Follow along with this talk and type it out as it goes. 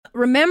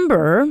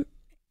remember,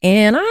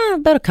 and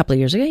about a couple of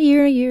years ago,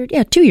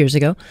 2 years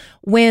ago,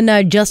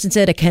 when Justin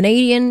said a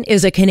Canadian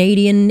is a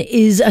Canadian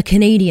is a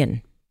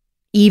Canadian,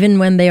 even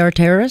when they are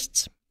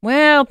terrorists?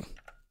 Well,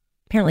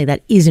 apparently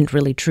that isn't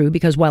really true,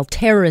 because while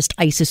terrorist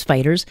ISIS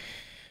fighters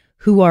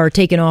who are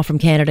taken off from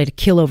Canada to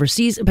kill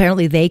overseas,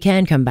 apparently they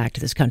can come back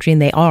to this country,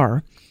 and they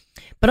are.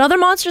 But other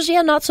monsters,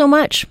 not so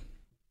much.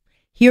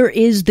 Here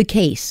is the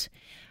case.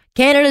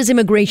 Canada's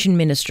immigration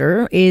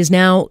minister is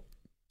now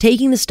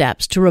taking the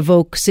steps to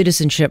revoke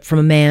citizenship from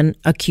a man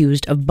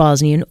accused of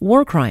Bosnian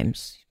war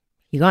crimes.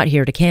 He got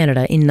here to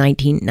Canada in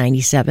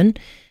 1997,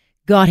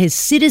 got his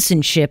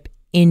citizenship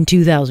in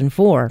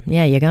 2004.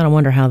 Yeah, you gotta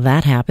wonder how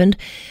that happened.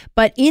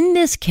 But in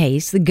this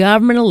case, the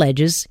government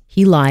alleges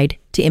he lied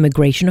to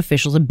immigration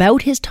officials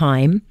about his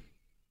time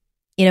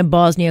in a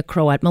Bosnia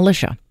Croat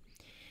militia.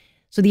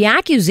 So the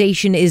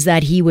accusation is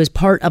that he was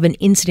part of an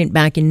incident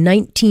back in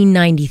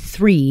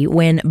 1993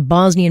 when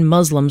Bosnian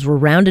Muslims were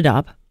rounded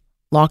up,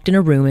 locked in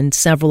a room, and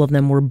several of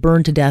them were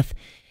burned to death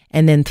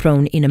and then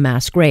thrown in a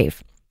mass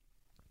grave.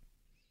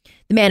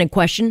 The man in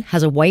question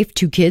has a wife,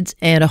 2 kids,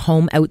 and a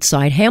home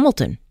outside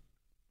Hamilton.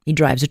 He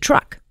drives a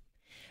truck,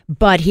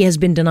 but he has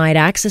been denied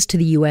access to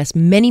the U.S.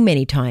 many,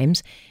 many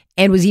times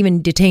and was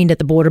even detained at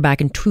the border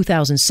back in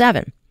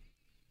 2007.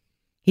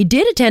 He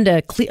did attend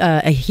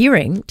a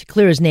hearing to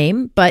clear his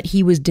name, but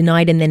he was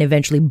denied and then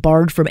eventually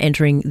barred from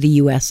entering the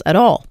U.S. at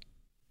all.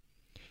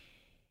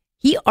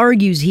 He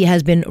argues he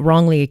has been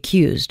wrongly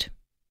accused,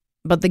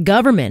 but the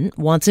government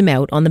wants him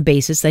out on the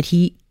basis that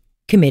he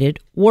committed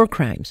war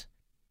crimes.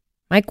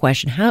 My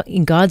question, how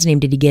in God's name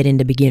did he get in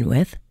to begin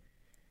with?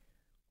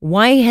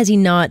 Why has he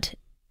not...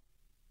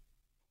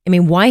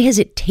 why has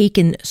it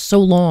taken so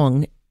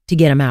long to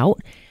get him out?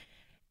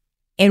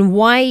 And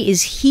why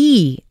is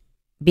he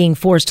being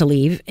forced to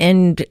leave,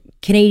 and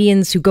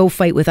Canadians who go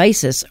fight with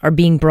ISIS are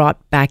being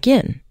brought back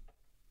in?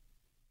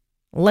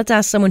 Let's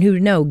ask someone who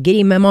would know.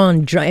 Gideon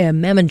Memon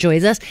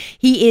joins us.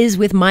 He is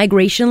with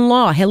Migration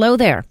Law. Hello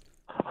there.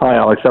 Hi,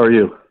 Alex. How are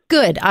you?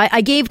 Good.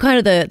 I gave kind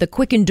of the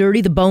quick and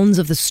dirty, the bones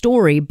of the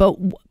story, but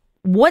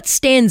what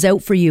stands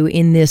out for you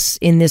in this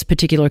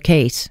particular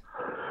case?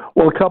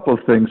 Well, a couple of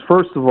things.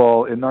 First of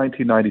all, in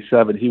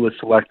 1997, he was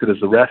selected as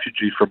a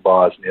refugee from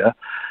Bosnia.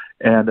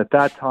 And at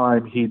that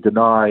time, he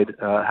denied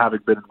having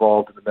been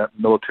involved in the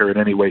military in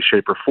any way,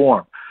 shape, or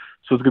form.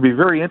 So it's going to be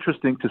very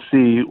interesting to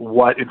see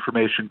what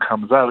information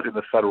comes out in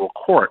the federal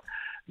court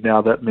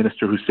now that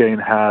Minister Hussein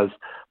has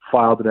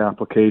filed an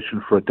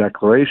application for a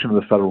declaration in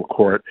the federal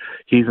court.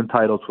 He's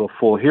entitled to a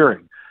full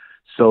hearing.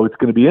 So it's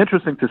going to be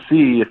interesting to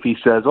see if he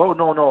says, oh,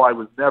 no, I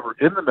was never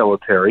in the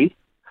military,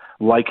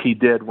 like he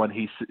did in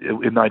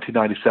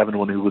 1997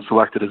 when he was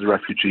selected as a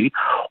refugee,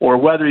 or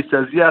whether he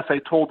says, yes, I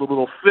told a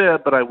little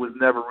fib, but I was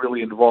never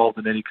really involved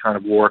in any kind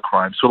of war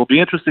crime. So it'll be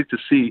interesting to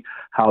see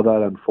how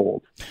that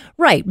unfolds.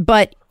 Right,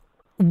 but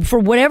for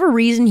whatever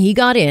reason he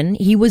got in,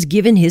 he was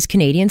given his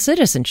Canadian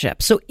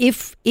citizenship. So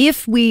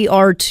if we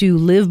are to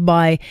live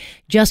by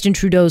Justin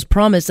Trudeau's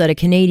promise that a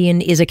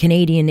Canadian is a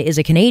Canadian is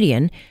a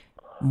Canadian,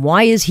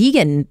 why is he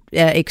getting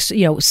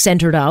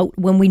centered out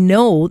when we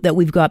know that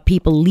we've got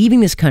people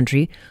leaving this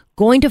country,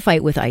 going to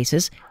fight with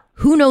ISIS?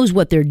 Who knows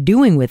what they're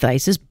doing with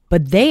ISIS,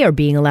 but they are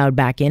being allowed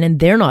back in and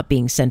they're not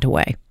being sent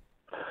away.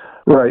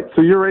 Right.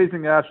 So you're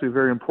raising actually a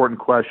very important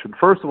question.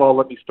 First of all,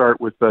 let me start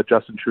with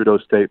Justin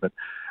Trudeau's statement.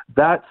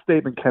 That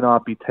statement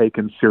cannot be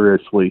taken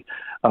seriously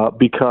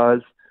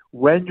because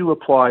when you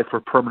apply for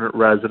permanent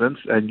residence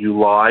and you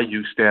lie,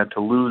 you stand to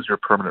lose your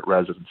permanent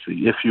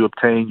residency. If you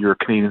obtain your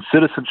Canadian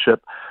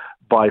citizenship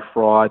by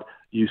fraud,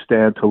 you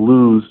stand to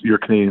lose your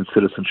Canadian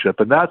citizenship.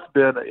 And that's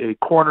been a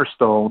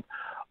cornerstone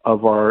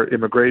of our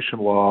immigration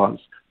laws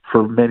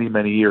for many,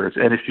 many years.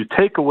 And if you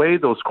take away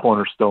those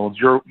cornerstones,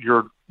 you're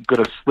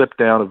going to slip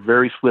down a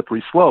very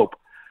slippery slope,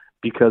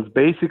 because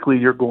basically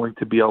you're going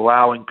to be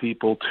allowing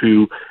people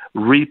to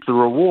reap the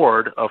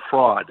reward of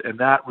fraud, and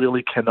that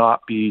really cannot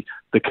be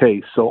the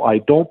case. So I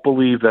don't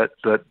believe that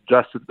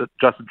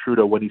Justin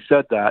Trudeau, when he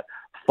said that,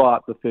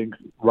 thought the thing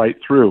right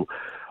through.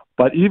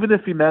 But even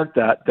if he meant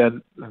that,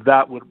 then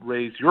that would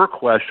raise your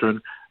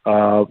question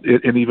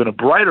in even a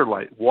brighter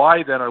light.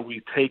 Why then are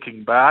we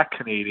taking back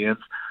Canadians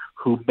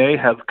who may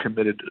have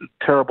committed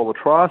terrible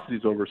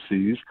atrocities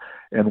overseas,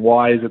 and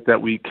why is it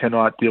that we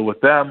cannot deal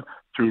with them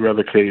through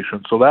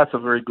revocation? So that's a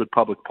very good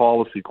public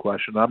policy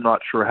question. I'm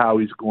not sure how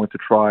he's going to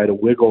try to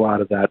wiggle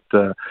out of that,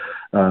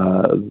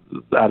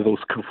 out of those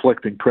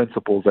conflicting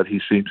principles that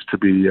he seems to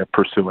be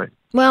pursuing.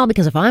 Well,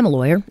 because if I'm a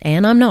lawyer,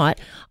 and I'm not,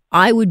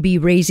 I would be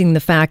raising the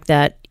fact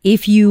that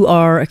if you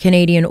are a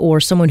Canadian or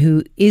someone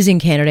who is in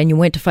Canada and you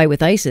went to fight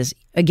with ISIS,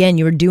 again,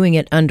 you're doing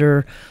it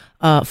under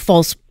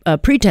false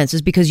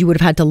pretenses, because you would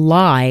have had to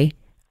lie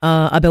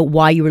about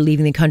why you were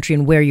leaving the country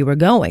and where you were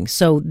going.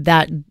 So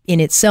that in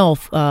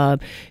itself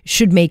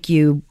should make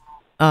you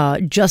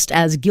just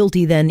as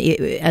guilty then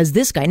as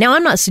this guy. Now,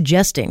 I'm not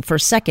suggesting for a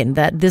second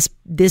that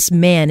this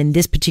man in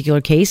this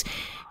particular case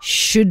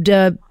should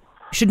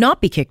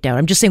not be kicked out.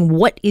 I'm just saying,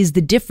 what is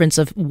the difference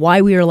of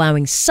why we are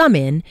allowing some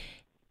in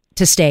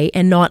to stay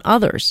and not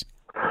others?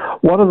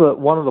 One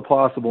of the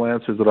possible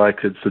answers that I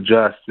could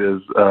suggest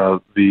is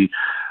the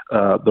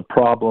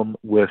problem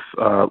with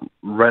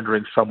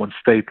rendering someone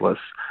stateless.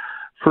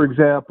 For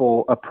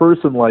example, a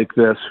person like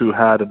this who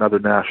had another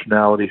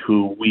nationality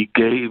who we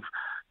gave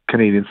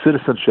Canadian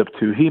citizenship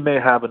to, he may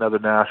have another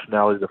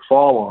nationality to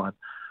fall on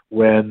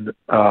when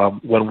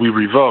we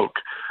revoke.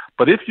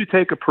 But if you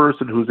take a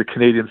person who's a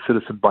Canadian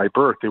citizen by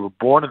birth, they were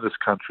born in this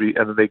country,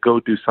 and then they go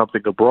do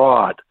something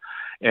abroad,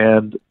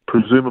 and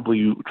presumably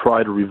you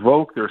try to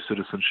revoke their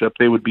citizenship,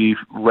 they would be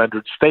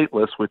rendered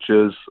stateless, which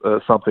is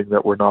something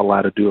that we're not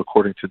allowed to do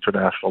according to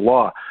international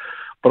law.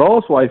 But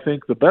also, I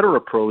think the better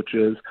approach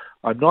is,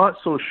 I'm not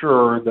so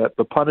sure that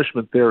the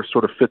punishment there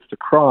sort of fits the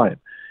crime.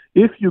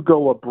 If you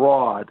go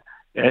abroad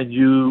and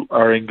you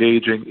are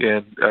engaging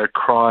in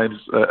crimes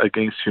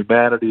against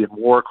humanity and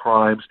war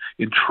crimes,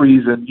 in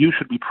treason, you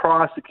should be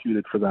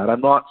prosecuted for that.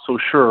 I'm not so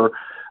sure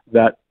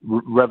that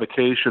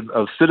revocation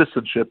of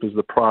citizenship is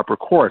the proper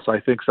course. I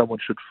think someone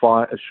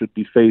should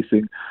be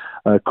facing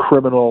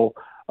criminal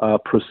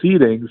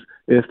proceedings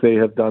if they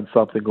have done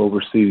something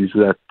overseas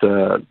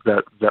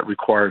that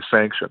requires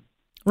sanction.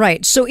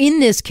 Right. So in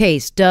this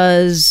case,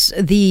 does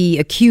the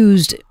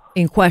accused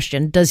in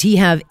question, does he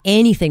have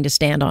anything to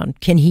stand on?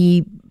 Can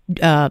he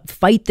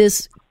fight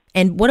this?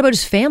 And what about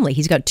his family?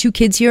 He's got 2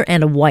 kids here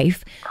and a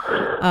wife,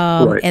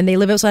 right. And they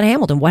live outside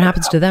Hamilton. What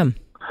happens to them?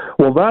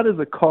 Well, that is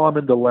a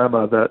common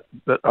dilemma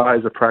that I,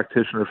 as a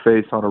practitioner,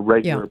 face on a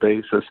regular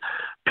basis.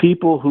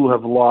 People who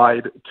have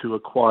lied to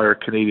acquire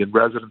Canadian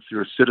residency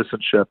or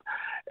citizenship,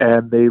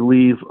 and they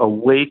leave a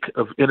wake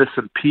of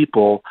innocent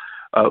people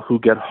who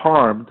get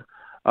harmed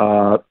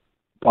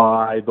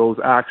by those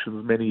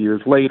actions many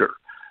years later.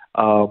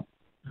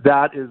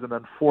 That is an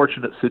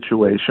unfortunate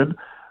situation.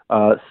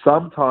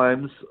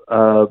 Sometimes,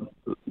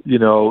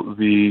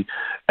 the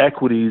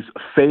equities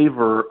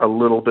favor a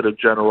little bit of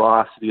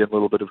generosity and a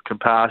little bit of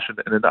compassion.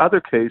 And in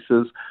other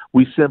cases,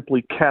 we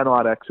simply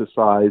cannot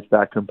exercise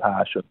that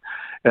compassion.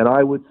 And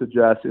I would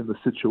suggest in the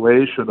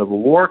situation of a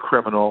war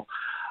criminal,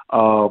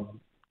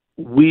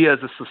 we as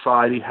a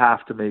society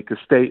have to make a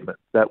statement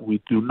that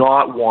we do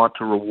not want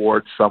to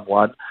reward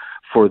someone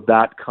for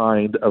that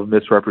kind of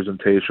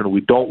misrepresentation.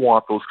 We don't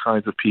want those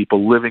kinds of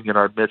people living in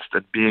our midst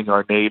and being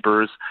our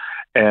neighbors,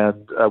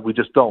 and we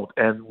just don't.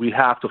 And we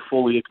have to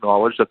fully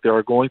acknowledge that there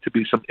are going to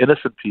be some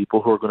innocent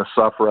people who are going to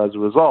suffer as a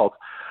result,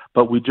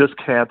 but we just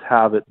can't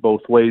have it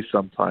both ways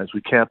sometimes.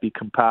 We can't be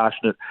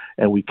compassionate,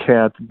 and we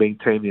can't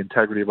maintain the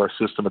integrity of our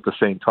system at the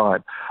same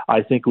time.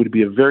 I think it would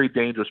be a very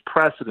dangerous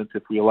precedent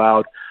if we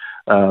allowed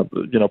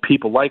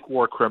people like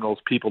war criminals,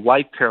 people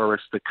like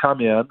terrorists to come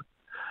in,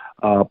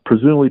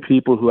 presumably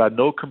people who had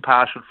no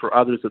compassion for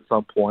others at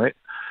some point,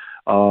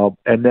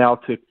 and now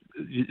to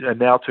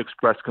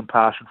express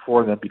compassion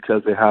for them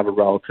because they have a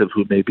relative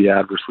who may be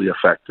adversely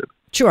affected.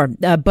 Sure,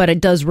 but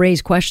it does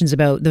raise questions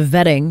about the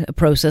vetting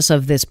process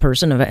of this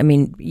person. I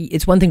mean,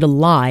 it's one thing to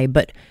lie,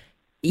 but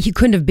he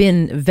couldn't have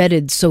been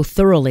vetted so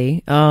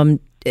thoroughly.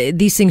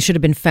 These things should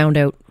have been found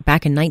out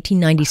back in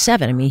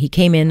 1997. I mean, he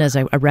came in as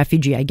a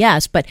refugee, I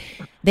guess, but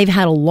they've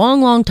had a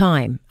long, long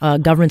time,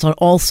 governments on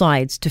all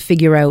sides, to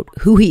figure out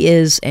who he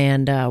is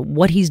and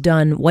what he's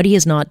done, what he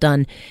has not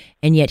done.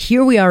 And yet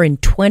here we are in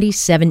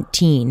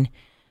 2017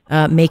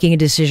 making a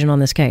decision on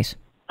this case.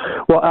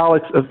 Well,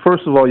 Alex,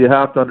 first of all, you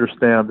have to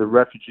understand the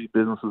refugee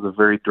business is a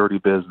very dirty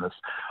business.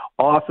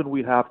 Often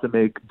we have to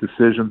make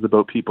decisions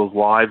about people's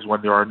lives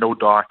when there are no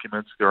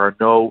documents, there are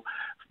no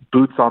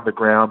boots on the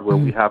ground where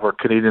we have our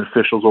Canadian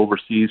officials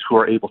overseas who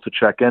are able to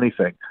check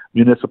anything.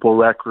 Municipal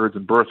records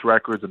and birth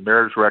records and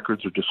marriage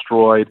records are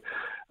destroyed.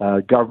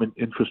 Government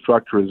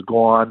infrastructure is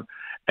gone.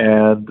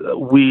 And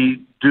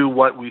we do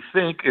what we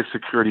think is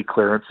security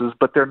clearances,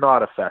 but they're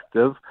not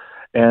effective.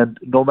 And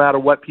no matter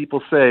what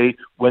people say,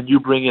 when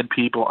you bring in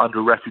people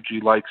under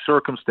refugee-like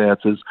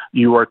circumstances,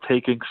 you are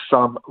taking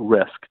some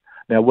risk.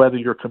 Now, whether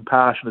your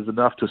compassion is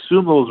enough to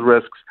assume those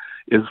risks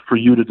is for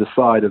you to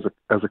decide as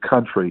a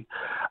country.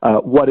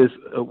 What is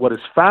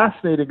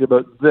fascinating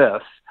about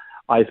this,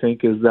 I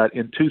think, is that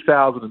in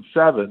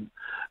 2007,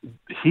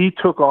 he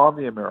took on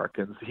the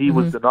Americans. He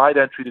was denied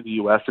entry to the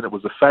U.S., and it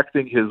was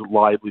affecting his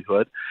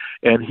livelihood,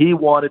 and he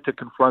wanted to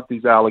confront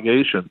these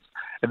allegations.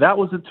 And that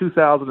was in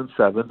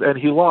 2007, and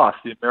he lost.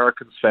 The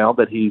Americans found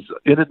that he's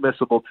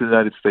inadmissible to the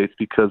United States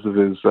because of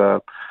his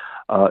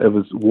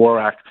war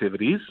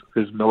activities,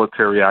 his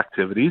military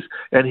activities,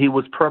 and he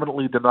was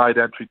permanently denied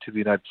entry to the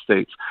United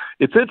States.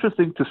 It's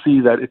interesting to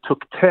see that it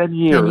took 10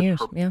 years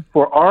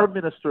for our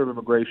Minister of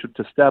Immigration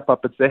to step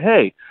up and say,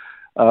 hey,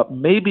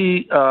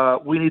 maybe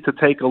we need to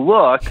take a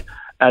look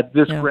at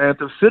this grant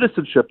of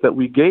citizenship that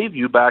we gave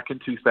you back in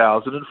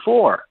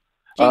 2004.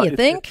 Do you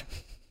think?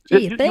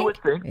 You would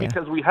think,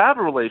 because we have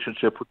a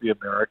relationship with the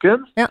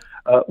Americans,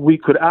 we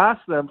could ask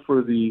them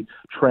for the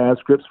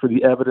transcripts, for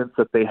the evidence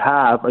that they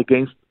have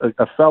against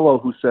a fellow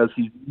who says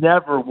he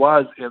never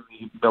was in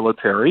the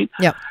military.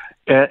 Yeah.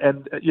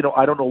 And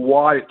I don't know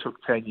why it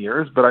took 10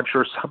 years, but I'm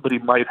sure somebody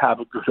might have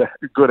a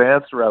good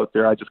answer out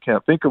there. I just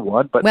can't think of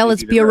one. But well,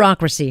 it's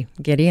bureaucracy,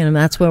 Gideon, and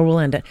that's where we'll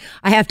end it.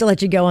 I have to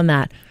let you go on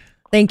that.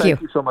 Thank you.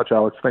 Thank you so much,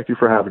 Alex. Thank you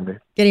for having me.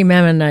 Gedi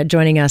Mammon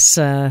joining us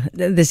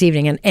this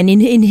evening. And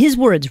in his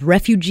words,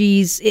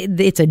 refugees,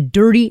 it's a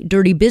dirty,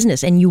 dirty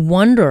business. And you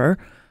wonder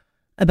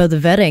about the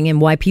vetting and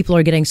why people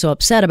are getting so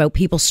upset about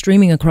people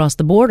streaming across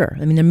the border.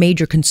 I mean, the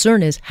major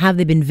concern is, have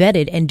they been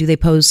vetted and do they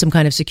pose some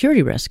kind of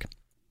security risk?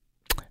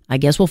 I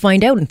guess we'll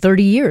find out in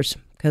 30 years,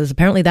 because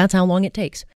apparently that's how long it takes.